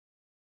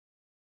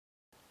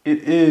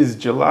It is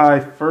July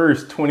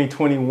 1st,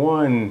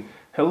 2021.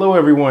 Hello,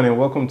 everyone, and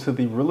welcome to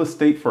the Real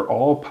Estate for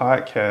All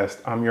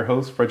podcast. I'm your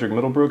host, Frederick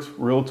Middlebrooks,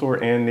 Realtor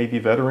and Navy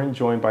veteran,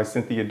 joined by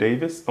Cynthia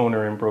Davis,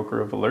 owner and broker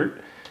of Alert.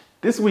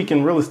 This week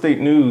in real estate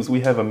news,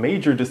 we have a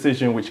major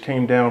decision which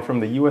came down from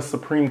the U.S.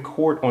 Supreme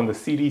Court on the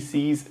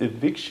CDC's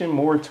eviction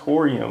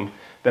moratorium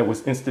that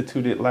was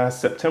instituted last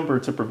September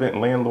to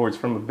prevent landlords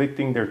from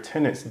evicting their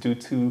tenants due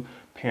to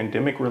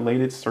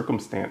pandemic-related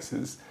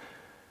circumstances.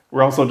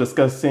 We're also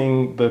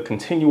discussing the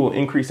continual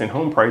increase in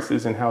home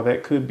prices and how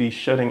that could be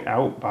shutting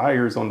out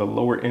buyers on the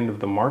lower end of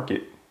the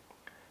market.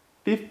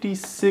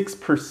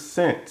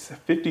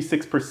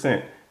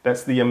 56%,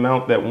 that's the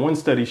amount that one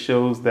study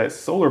shows that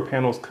solar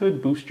panels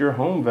could boost your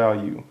home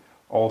value.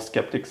 All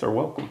skeptics are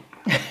welcome.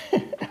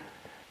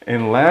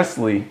 And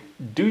lastly,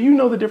 do you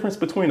know the difference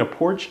between a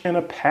porch and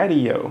a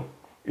patio?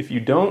 If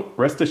you don't,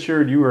 rest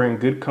assured you are in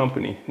good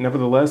company.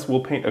 Nevertheless, we'll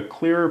paint a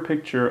clearer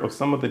picture of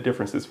some of the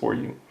differences for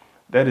you.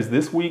 That is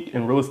this week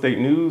in real estate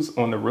news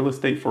on the Real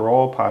Estate for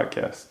All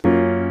podcast.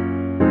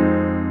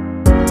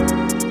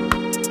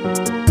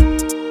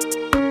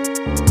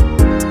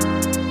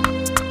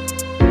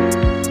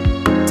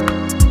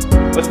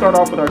 Let's start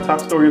off with our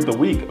top story of the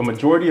week. A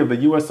majority of the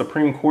U.S.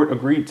 Supreme Court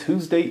agreed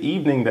Tuesday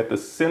evening that the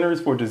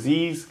Centers for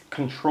Disease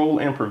Control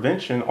and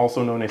Prevention,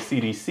 also known as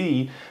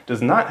CDC,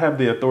 does not have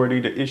the authority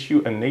to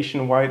issue a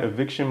nationwide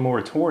eviction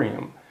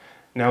moratorium.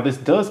 Now, this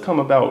does come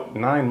about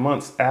 9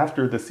 months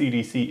after the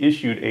CDC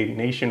issued a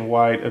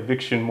nationwide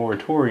eviction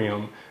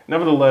moratorium.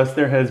 Nevertheless,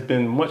 there has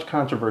been much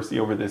controversy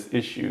over this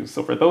issue.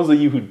 So for those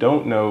of you who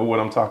don't know what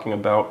I'm talking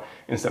about,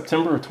 in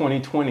September of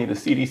 2020, the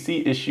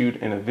CDC issued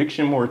an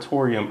eviction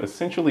moratorium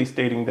essentially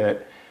stating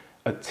that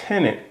a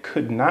tenant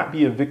could not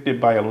be evicted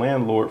by a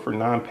landlord for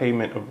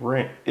non-payment of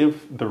rent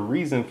if the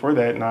reason for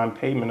that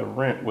non-payment of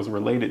rent was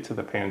related to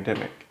the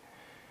pandemic.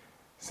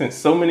 Since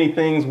so many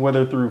things,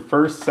 whether through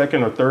first,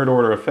 second, or third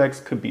order effects,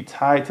 could be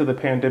tied to the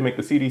pandemic,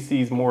 the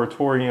CDC's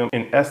moratorium,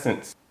 in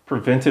essence,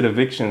 prevented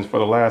evictions for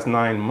the last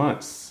 9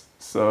 months.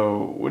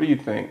 So what do you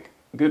think?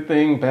 Good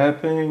thing,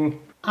 bad thing?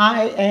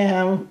 I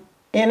am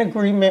in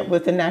agreement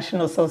with the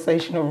National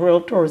Association of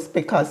Realtors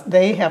because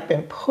they have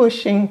been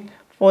pushing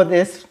for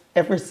this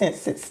ever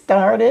since it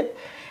started.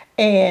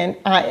 And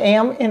I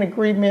am in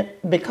agreement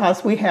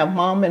because we have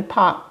mom and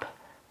pop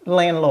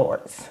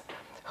landlords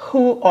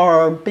who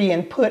are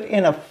being put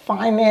in a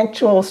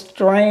financial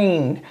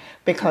strain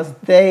because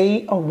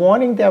they are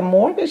wanting their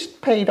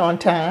mortgage paid on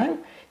time,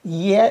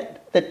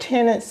 yet the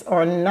tenants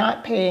are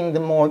not paying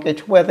the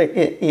mortgage, whether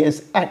it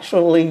is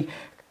actually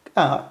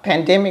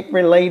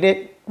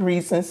pandemic-related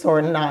reasons or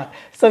not.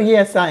 So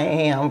yes, I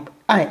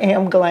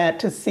am glad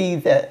to see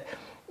that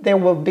there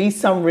will be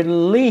some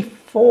relief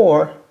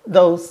for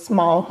those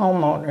small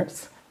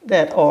homeowners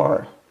that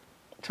are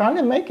trying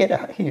to make it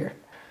out here.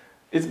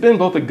 It's been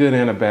both a good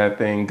and a bad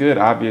thing. Good,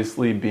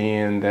 obviously,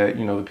 being that,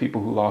 the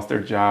people who lost their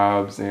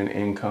jobs and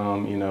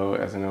income,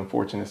 as an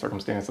unfortunate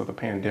circumstance of the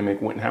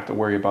pandemic, wouldn't have to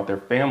worry about their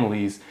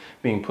families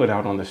being put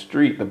out on the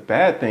street. The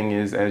bad thing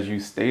is, as you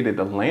stated,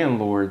 the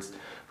landlords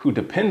who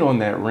depend on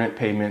that rent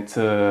payment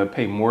to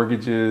pay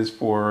mortgages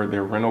for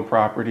their rental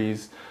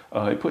properties,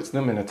 it puts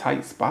them in a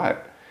tight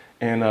spot.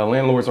 And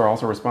landlords are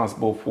also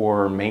responsible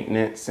for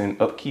maintenance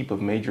and upkeep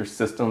of major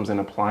systems and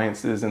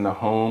appliances in the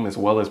home, as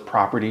well as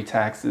property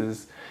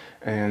taxes.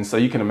 And so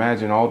you can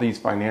imagine all these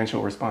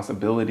financial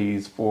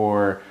responsibilities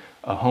for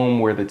a home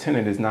where the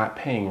tenant is not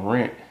paying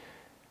rent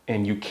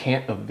and you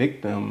can't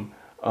evict them.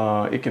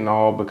 It can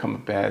all become a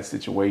bad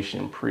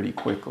situation pretty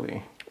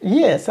quickly.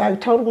 Yes, I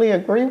totally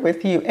agree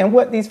with you. And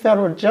what these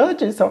federal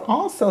judges are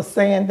also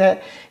saying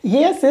that,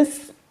 yes,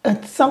 it's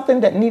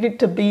something that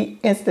needed to be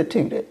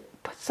instituted.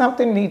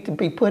 Something needs to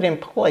be put in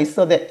place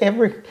so that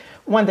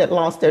everyone that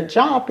lost their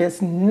job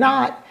is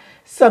not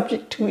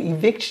subject to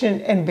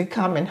eviction and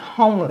becoming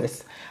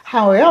homeless.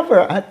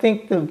 However, I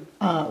think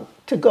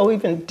to go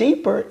even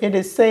deeper, it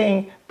is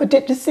saying, but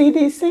did the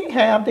CDC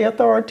have the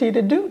authority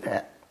to do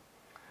that?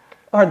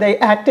 Are they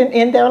acting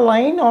in their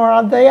lane or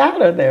are they out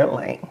of their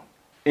lane?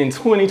 In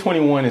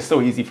 2021, it's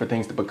so easy for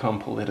things to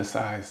become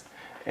politicized.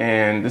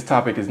 And this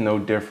topic is no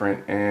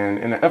different. And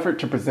in an effort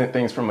to present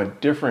things from a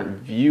different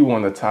view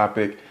on the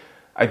topic,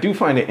 I do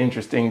find it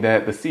interesting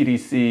that the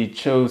CDC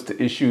chose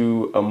to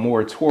issue a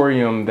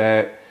moratorium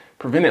that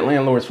prevented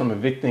landlords from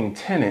evicting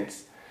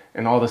tenants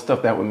and all the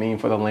stuff that would mean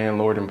for the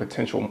landlord and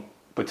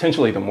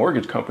potentially the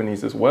mortgage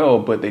companies as well.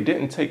 But they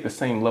didn't take the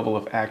same level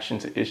of action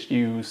to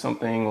issue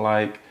something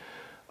like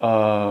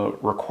a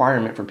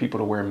requirement for people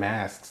to wear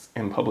masks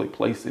in public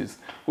places,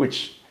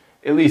 which,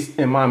 at least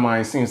in my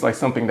mind, seems like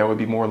something that would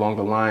be more along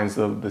the lines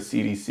of the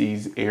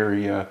CDC's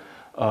area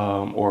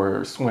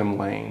or swim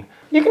lane.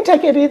 You can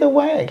take it either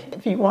way.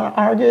 If you want to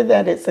argue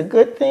that it's a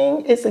good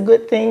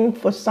thing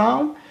for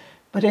some,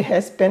 but it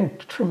has been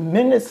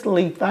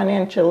tremendously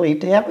financially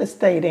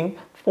devastating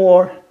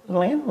for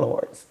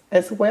landlords,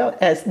 as well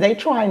as they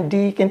try and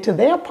dig into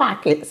their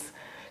pockets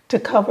to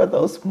cover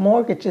those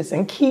mortgages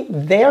and keep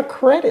their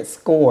credit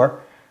score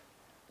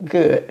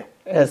good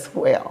as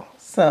well.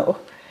 So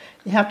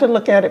you have to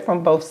look at it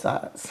from both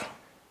sides.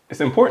 It's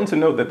important to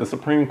note that the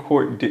Supreme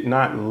Court did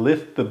not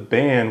lift the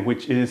ban,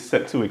 which is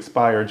set to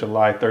expire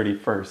July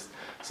 31st.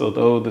 So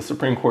though the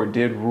Supreme Court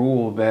did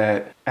rule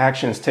that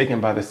actions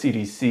taken by the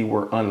CDC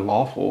were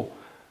unlawful,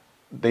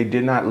 they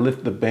did not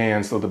lift the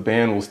ban, so the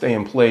ban will stay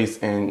in place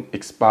and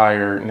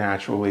expire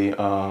naturally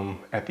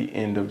at the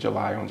end of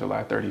July, on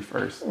July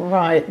 31st.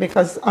 Right,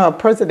 because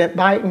President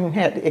Biden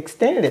had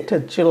extended it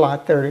to July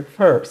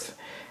 31st.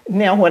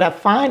 Now, what I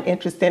find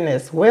interesting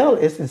as well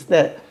is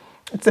that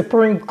the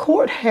Supreme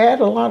Court had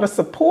a lot of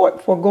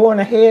support for going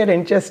ahead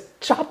and just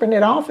chopping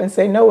it off and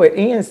say, no, it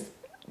ends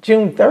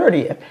June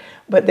 30th.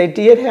 But they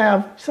did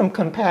have some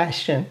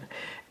compassion,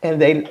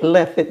 and they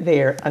left it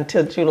there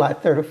until July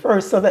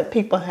 31st so that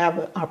people have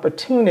an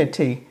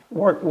opportunity to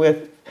work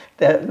with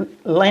the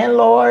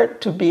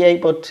landlord to be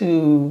able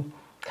to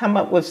come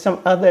up with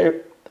some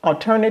other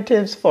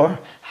alternatives for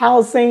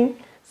housing.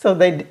 So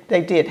they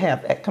did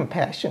have that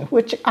compassion,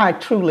 which I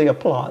truly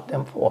applaud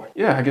them for.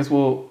 Yeah, I guess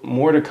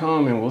more to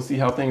come, and we'll see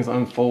how things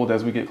unfold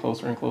as we get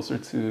closer and closer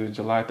to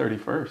July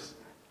 31st.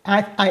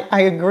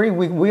 I agree.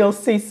 We will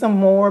see some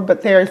more,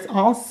 but there's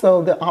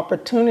also the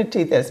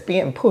opportunity that's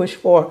being pushed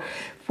for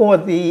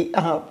the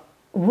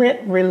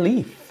rent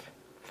relief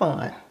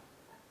fund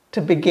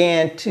to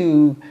begin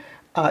to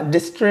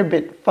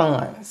distribute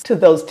funds to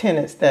those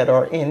tenants that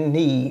are in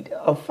need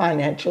of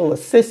financial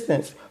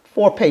assistance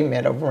for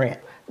payment of rent.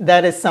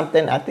 That is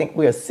something I think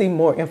we'll see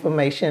more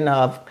information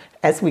of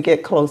as we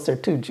get closer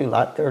to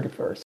July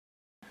 31st.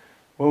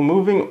 Well,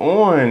 moving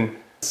on,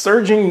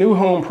 surging new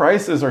home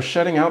prices are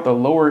shutting out the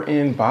lower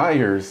end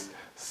buyers.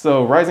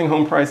 So rising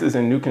home prices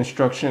and new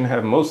construction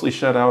have mostly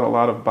shut out a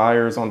lot of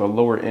buyers on the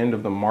lower end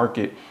of the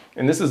market.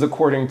 And this is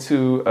according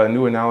to a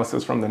new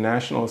analysis from the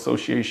National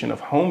Association of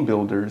Home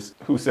Builders,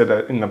 who said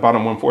that in the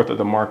bottom 1/4 of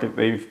the market,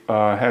 they've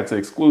had to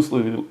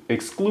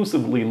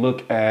exclusively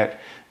look at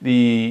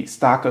the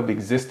stock of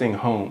existing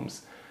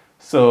homes.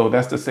 So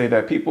that's to say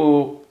that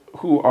people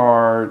who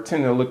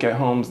tend to look at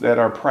homes that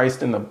are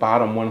priced in the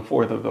bottom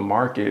 1/4 of the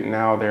market,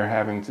 now they're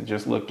having to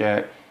just look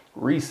at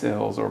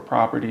resales or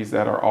properties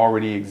that are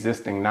already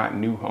existing, not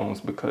new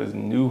homes, because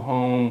new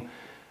home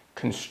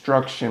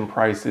construction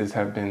prices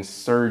have been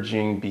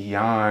surging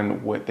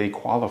beyond what they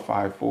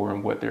qualify for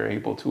and what they're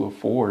able to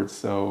afford.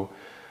 So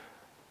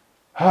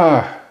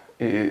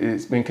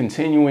it's been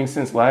continuing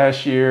since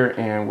last year,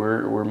 and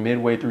we're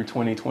midway through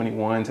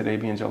 2021, today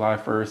being July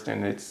 1st,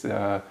 and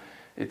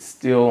it's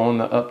still on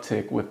the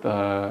uptick with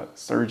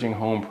surging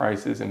home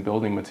prices and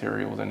building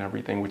materials and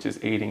everything, which is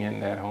aiding in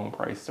that home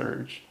price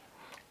surge.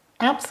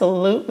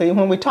 Absolutely.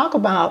 When we talk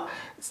about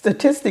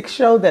statistics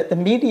show that the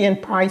median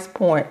price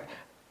point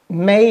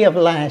May of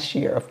last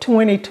year, of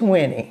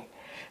 2020,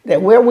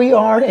 that where we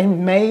are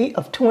in May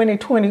of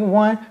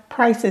 2021,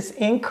 prices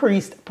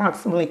increased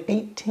approximately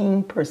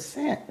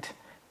 18%.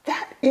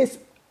 That is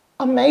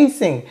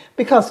amazing,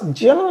 because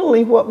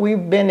generally what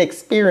we've been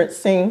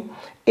experiencing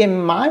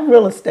in my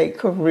real estate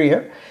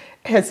career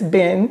has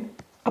been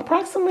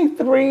approximately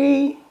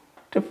 3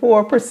 to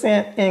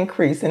 4%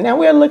 increase. And now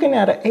we're looking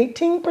at an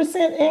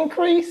 18%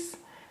 increase.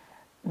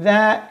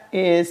 That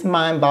is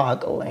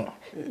mind-boggling.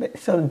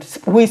 So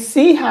we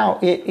see how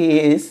it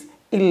is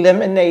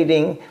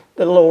eliminating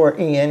the lower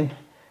end,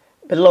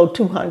 below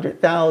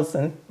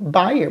 200,000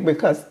 buyer,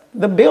 because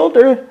the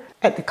builder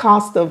at the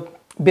cost of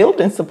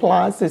building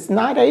supplies is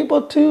not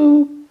able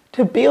to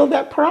build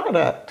that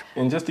product.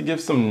 And just to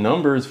give some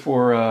numbers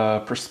for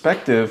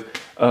perspective,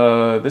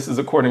 this is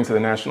according to the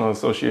National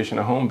Association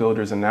of Home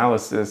Builders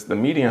analysis. The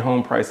median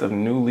home price of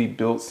newly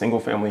built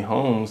single-family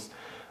homes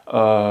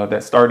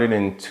that started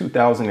in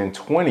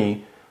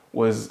 2020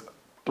 was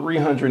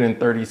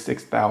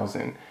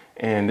 $336,000,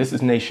 and this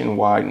is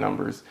nationwide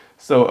numbers.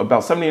 So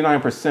about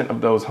 79%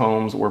 of those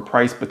homes were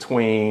priced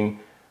between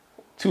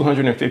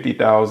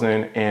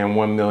 $250,000 and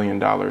 $1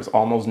 million.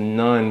 Almost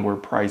none were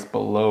priced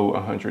below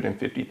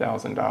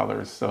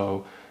 $150,000.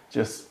 So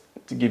just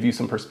to give you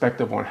some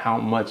perspective on how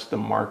much the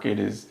market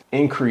is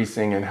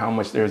increasing and how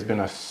much there's been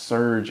a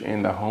surge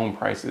in the home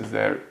prices,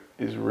 that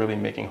is really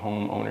making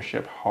home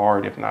ownership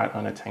hard, if not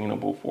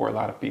unattainable, for a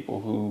lot of people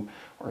who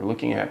are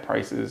looking at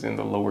prices in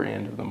the lower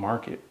end of the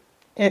market.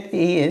 It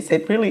is.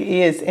 It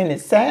really is. And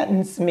it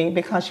saddens me,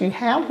 because you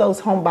have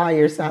those home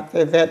buyers out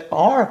there that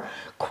are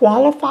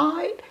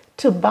qualified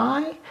to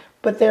buy,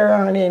 but there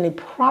aren't any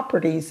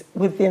properties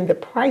within the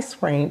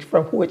price range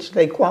from which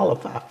they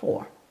qualify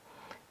for.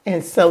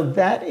 And so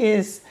it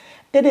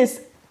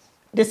is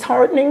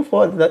disheartening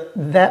for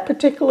that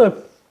particular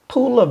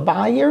pool of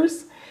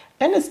buyers.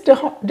 And it's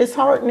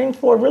disheartening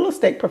for real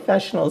estate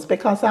professionals,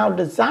 because our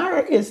desire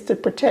is to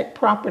protect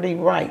property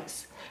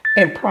rights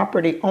and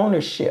property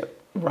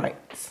ownership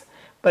rights.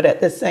 But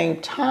at the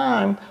same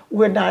time,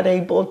 we're not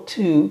able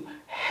to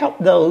help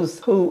those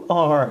who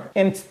are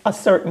in a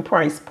certain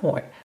price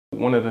point.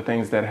 One of the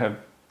things that have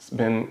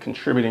been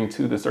contributing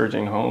to the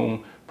surging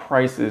home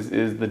prices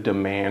is the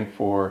demand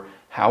for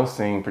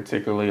housing.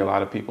 Particularly, a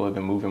lot of people have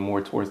been moving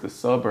more towards the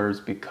suburbs,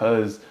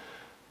 because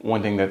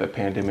one thing that the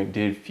pandemic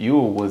did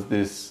fuel was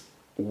this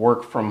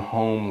work from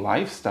home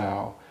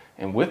lifestyle.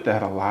 And with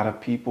that, a lot of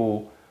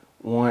people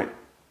want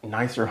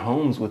nicer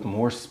homes with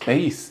more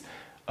space,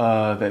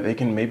 that they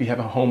can maybe have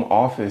a home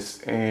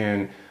office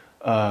and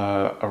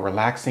a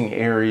relaxing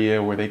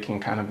area where they can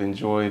kind of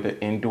enjoy the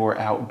indoor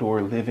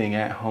outdoor living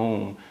at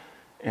home.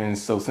 And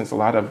so since a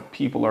lot of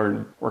people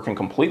are working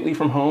completely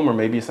from home, or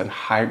maybe it's a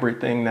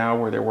hybrid thing now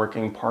where they're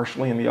working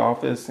partially in the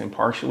office and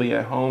partially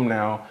at home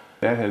now,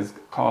 that has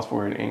caused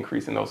for an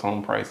increase in those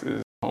home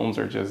prices. Homes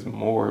are just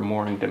more and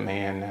more in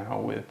demand now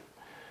with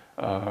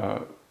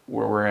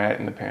where we're at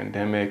in the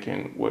pandemic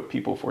and what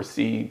people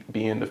foresee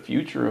being the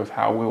future of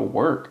how we'll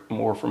work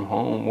more from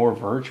home, more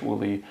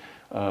virtually,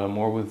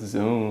 more with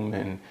Zoom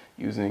and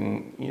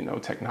using,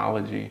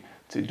 technology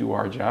to do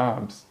our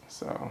jobs.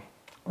 So.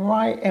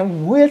 Right,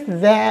 and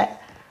with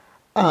that,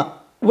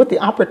 with the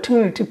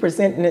opportunity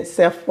presenting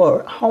itself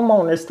for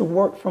homeowners to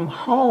work from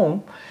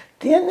home,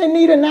 then they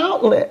need an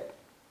outlet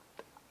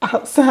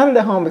outside of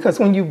the home, because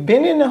when you've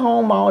been in the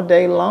home all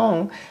day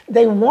long,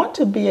 they want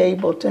to be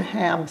able to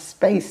have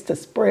space to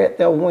spread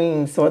their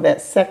wings, or that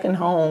second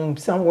home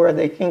somewhere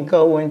they can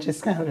go and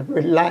just kind of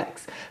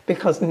relax,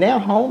 because now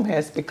home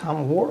has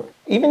become work.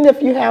 Even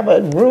if you have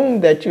a room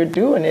that you're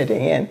doing it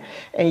in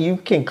and you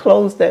can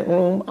close that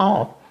room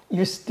off,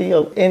 you're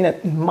still in a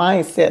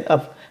mindset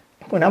of,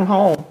 when I'm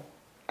home,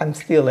 I'm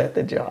still at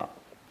the job.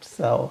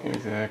 So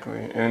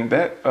exactly, and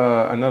that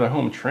another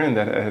home trend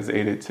that has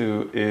aided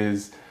too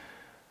is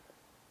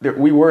that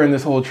we were in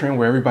this whole trend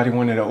where everybody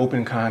wanted an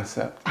open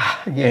concept.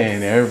 Yes.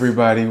 And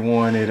everybody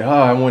wanted,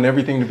 I want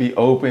everything to be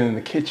open, in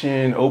the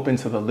kitchen, open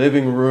to the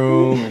living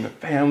room and the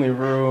family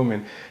room,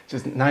 and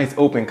just nice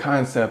open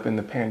concept. In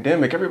the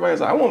pandemic, everybody's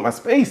like, I want my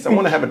space. I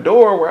want to have a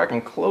door where I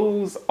can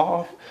close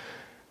off,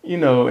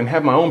 and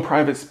have my own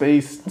private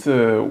space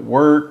to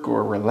work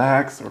or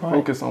relax or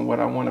focus on what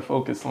I want to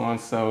focus on.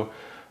 So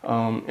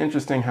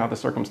interesting how the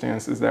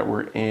circumstances that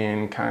we're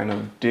in kind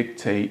of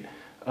dictate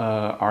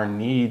our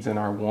needs and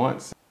our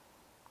wants.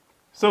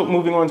 So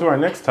moving on to our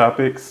next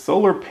topic,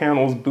 solar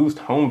panels boost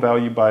home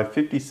value by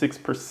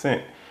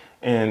 56%.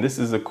 And this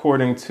is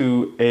according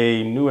to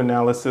a new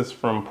analysis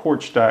from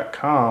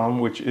Porch.com,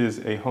 which is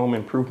a home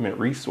improvement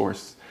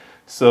resource.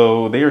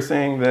 So they are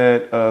saying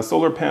that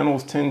solar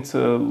panels tend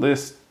to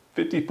list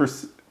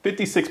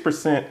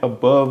 56%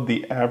 above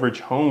the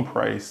average home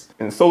price.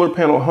 And solar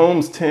panel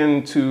homes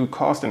tend to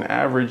cost an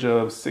average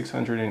of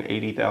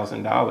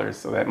 $680,000.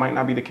 So that might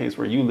not be the case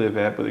where you live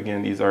at, but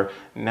again, these are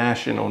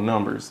national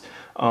numbers,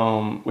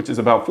 which is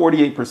about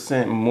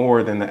 48%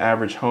 more than the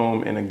average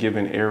home in a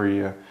given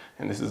area.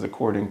 And this is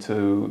according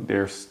to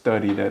their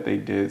study that they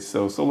did.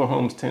 So solar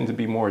homes tend to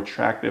be more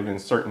attractive in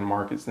certain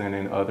markets than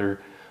in other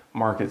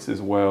markets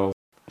as well.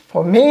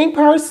 For me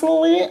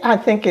personally, I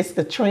think it's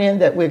the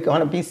trend that we're going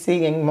to be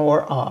seeing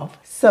more of.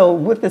 So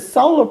with the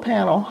solar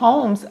panel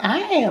homes, I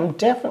am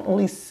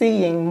definitely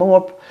seeing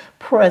more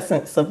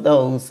presence of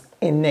those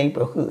in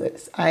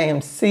neighborhoods. I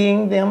am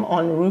seeing them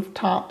on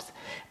rooftops,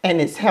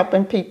 and it's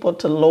helping people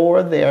to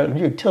lower their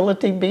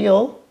utility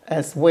bill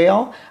as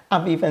well.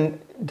 I've even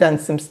done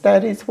some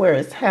studies where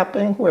it's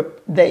happening, where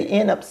they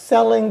end up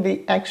selling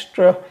the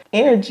extra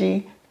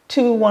energy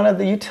to one of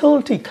the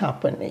utility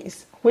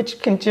companies,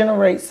 which can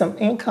generate some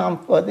income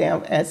for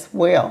them as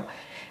well.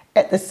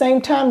 At the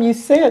same time, you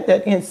said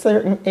that in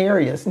certain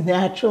areas,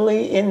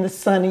 naturally in the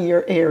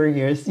sunnier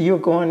areas, you're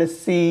going to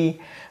see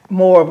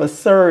more of a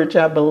surge,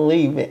 I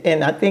believe.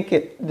 And I think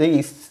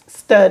the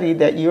study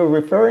that you're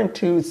referring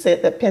to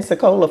said that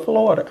Pensacola,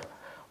 Florida,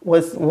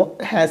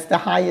 has the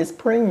highest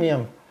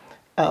premium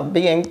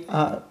being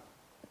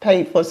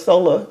paid for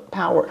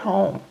solar-powered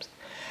homes.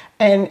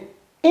 And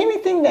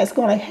anything that's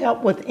going to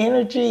help with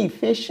energy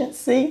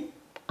efficiency,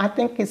 I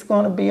think it's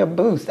going to be a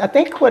boost. I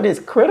think what is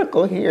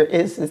critical here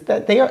is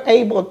that they are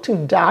able to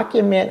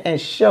document and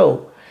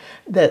show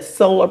that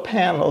solar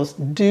panels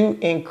do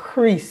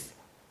increase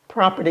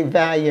property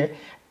value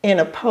in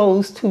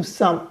opposed to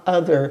some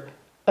other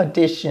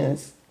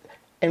additions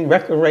and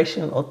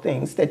recreational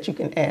things that you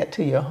can add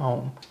to your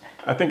home.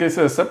 I think it's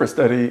a separate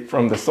study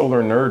from the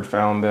Solar Nerd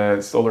found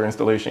that solar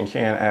installation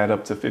can add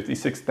up to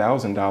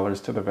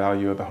 $56,000 to the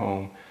value of the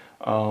home.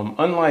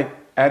 Unlike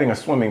adding a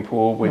swimming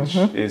pool, which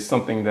is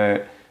something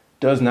that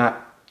does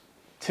not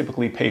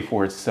typically pay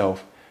for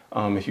itself.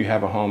 If you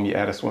have a home, you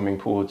add a swimming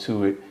pool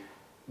to it.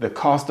 The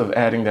cost of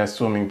adding that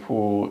swimming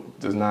pool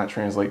does not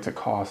translate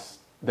to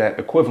that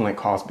equivalent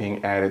cost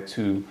being added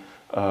to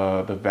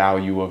the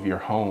value of your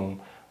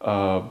home.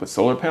 But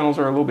solar panels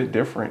are a little bit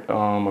different.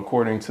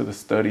 According to the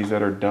studies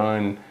that are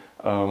done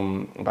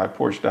by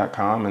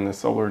Porch.com and the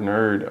Solar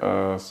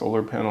Nerd,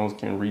 solar panels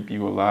can reap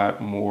you a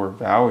lot more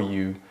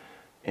value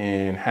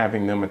in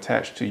having them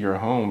attached to your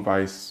home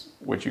vice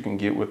what you can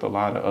get with a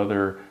lot of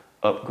other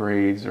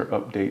upgrades or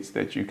updates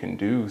that you can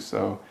do.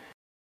 So,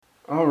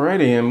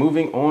 alrighty, and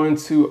moving on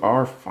to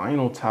our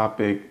final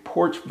topic,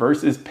 porch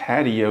versus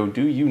patio.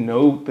 Do you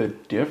know the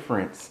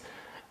difference?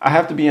 I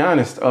have to be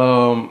honest,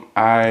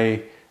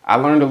 I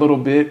learned a little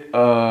bit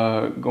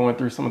going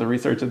through some of the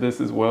research of this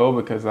as well,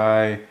 because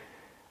I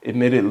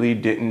admittedly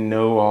didn't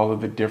know all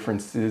of the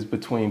differences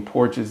between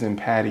porches and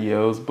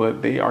patios,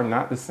 but they are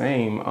not the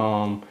same.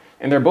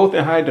 And they're both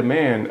in high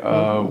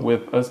demand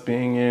with us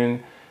being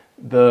in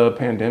the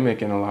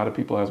pandemic, and a lot of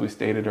people, as we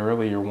stated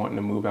earlier, wanting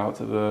to move out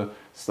to the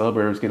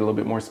suburbs, get a little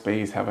bit more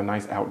space, have a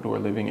nice outdoor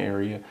living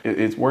area.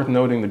 It's worth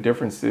noting the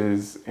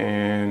differences,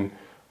 and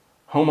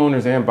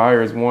homeowners and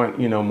buyers want,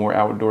 more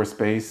outdoor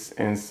space.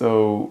 And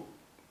so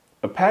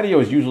a patio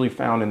is usually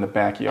found in the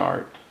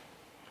backyard.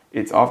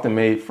 It's often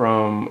made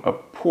from a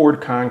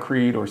poured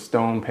concrete or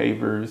stone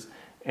pavers.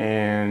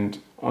 And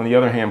on the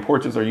other hand,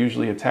 porches are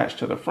usually attached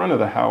to the front of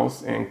the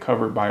house and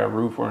covered by a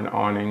roof or an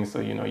awning. So,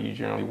 you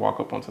generally walk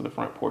up onto the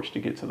front porch to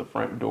get to the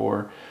front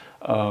door.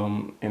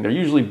 And they're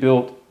usually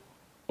built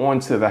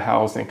onto the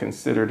house and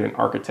considered an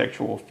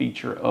architectural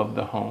feature of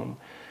the home.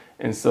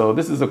 And so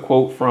this is a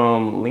quote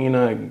from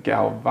Lena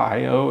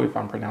Galvayo, if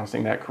I'm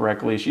pronouncing that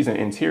correctly. She's an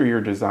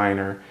interior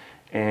designer,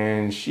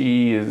 and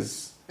she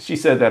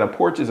said that a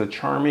porch is a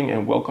charming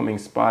and welcoming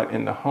spot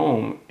in the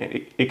home.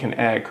 It can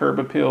add curb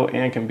appeal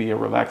and can be a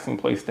relaxing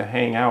place to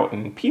hang out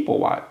and people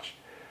watch.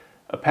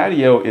 A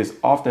patio is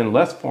often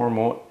less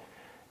formal,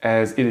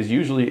 as it is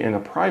usually in a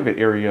private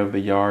area of the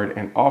yard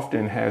and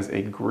often has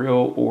a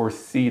grill or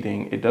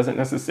seating. It doesn't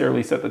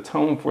necessarily set the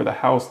tone for the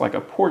house like a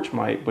porch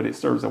might, but it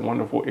serves a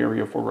wonderful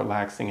area for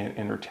relaxing and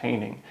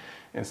entertaining.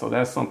 And so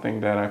that's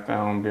something that I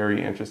found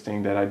very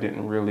interesting that I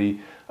didn't really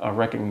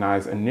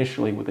recognize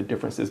initially with the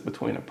differences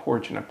between a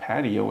porch and a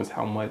patio, is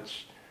how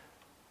much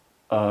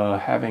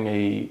having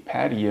a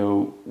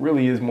patio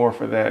really is more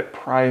for that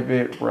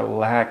private,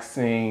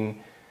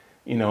 relaxing,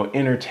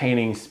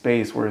 entertaining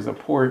space, whereas a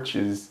porch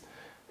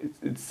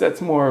it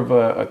sets more of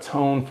a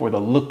tone for the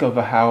look of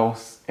a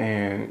house.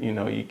 And,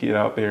 you get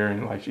out there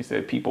and, like she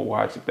said, people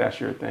watch, if that's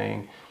your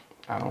thing.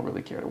 I don't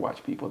really care to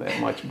watch people that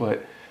much,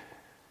 but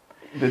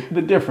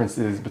the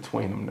differences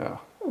between them, though.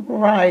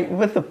 Right.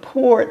 With the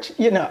porch,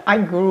 I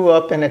grew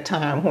up in a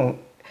time when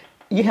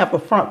you have a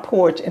front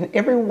porch and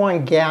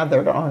everyone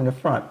gathered on the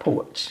front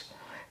porch.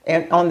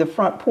 And on the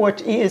front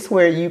porch is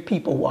where you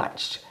people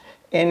watched.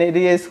 And it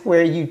is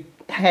where you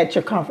had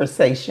your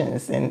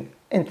conversations and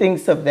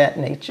things of that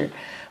nature.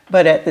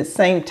 But at the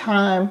same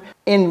time,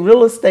 in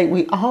real estate,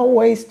 we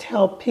always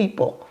tell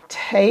people,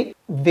 take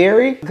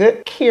very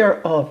good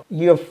care of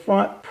your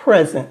front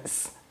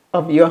presence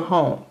of your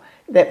home,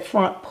 that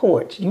front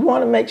porch. You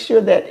want to make sure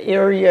that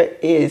area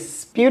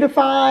is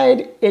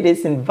beautified, it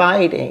is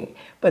inviting.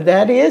 But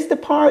that is the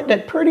part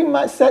that pretty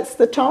much sets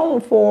the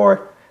tone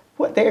for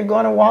what they're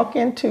going to walk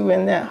into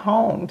in that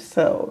home.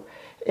 So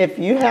if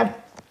you have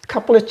a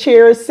couple of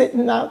chairs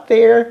sitting out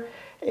there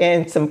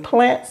and some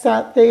plants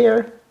out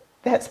there,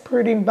 that's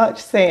pretty much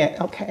saying,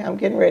 okay, I'm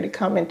getting ready to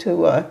come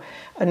into a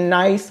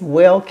nice,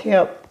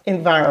 well-kept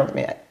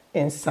environment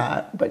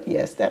inside. But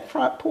yes, that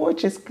front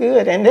porch is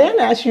good. And then,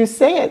 as you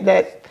said,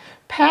 that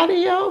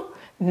patio,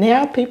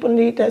 now people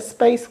need that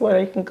space where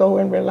they can go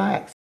and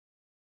relax.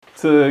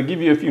 To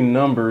give you a few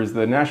numbers,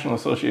 the National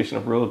Association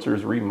of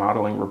Realtors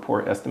remodeling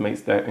report estimates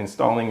that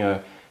installing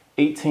a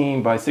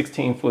 18 by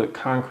 16 foot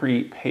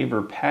concrete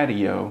paver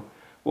patio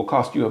will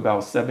cost you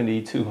about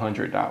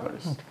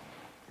 $7,200. Okay.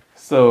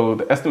 So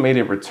the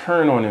estimated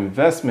return on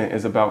investment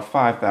is about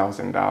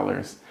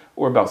 $5,000,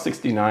 or about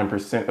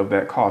 69% of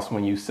that cost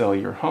when you sell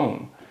your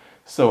home.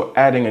 So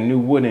adding a new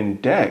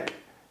wooden deck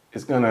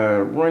is going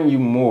to run you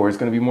more. It's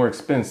going to be more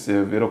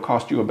expensive. It'll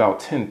cost you about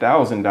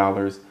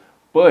 $10,000,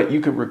 but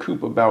you could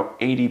recoup about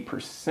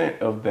 80%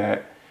 of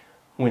that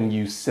when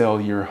you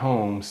sell your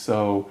home.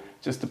 So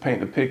just to paint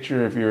the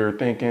picture, if you're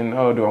thinking,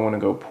 oh, do I want to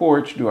go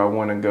porch? Do I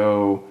want to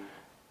go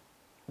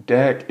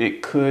deck?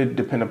 It could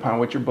depend upon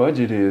what your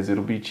budget is.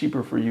 It'll be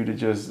cheaper for you to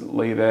just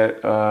lay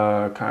that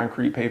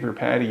concrete paver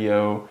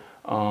patio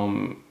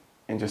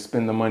and just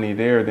spend the money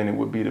there than it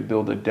would be to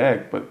build a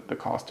deck. But the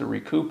cost to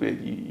recoup it,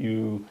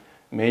 you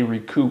may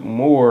recoup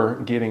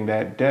more getting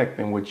that deck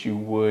than what you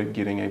would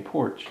getting a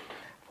porch.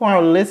 For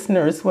our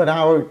listeners, what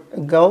our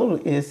goal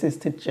is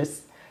to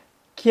just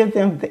give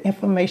them the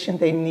information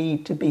they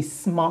need to be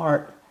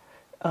smart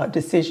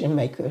decision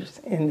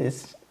makers in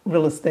this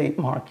real estate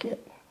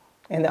market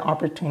and the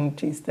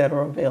opportunities that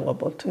are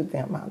available to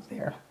them out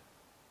there.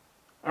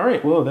 All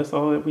right, well, that's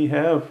all that we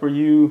have for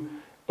you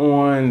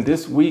on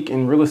This Week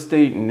in Real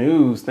Estate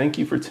News. Thank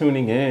you for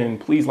tuning in.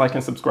 Please like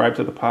and subscribe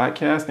to the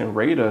podcast and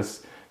rate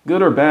us.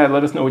 Good or bad,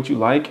 let us know what you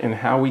like and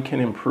how we can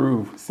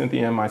improve.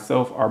 Cynthia and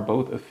myself are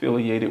both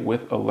affiliated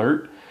with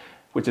Alert,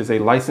 which is a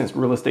licensed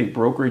real estate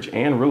brokerage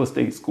and real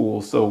estate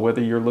school. So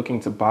whether you're looking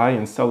to buy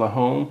and sell a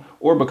home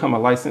or become a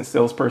licensed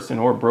salesperson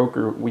or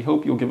broker, we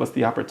hope you'll give us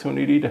the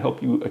opportunity to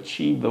help you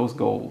achieve those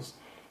goals.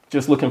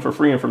 Just looking for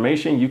free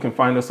information, you can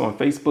find us on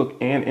Facebook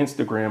and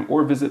Instagram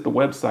or visit the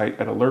website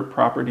at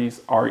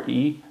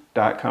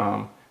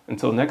alertpropertiesre.com.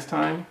 Until next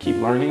time, keep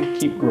learning,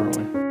 keep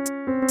growing.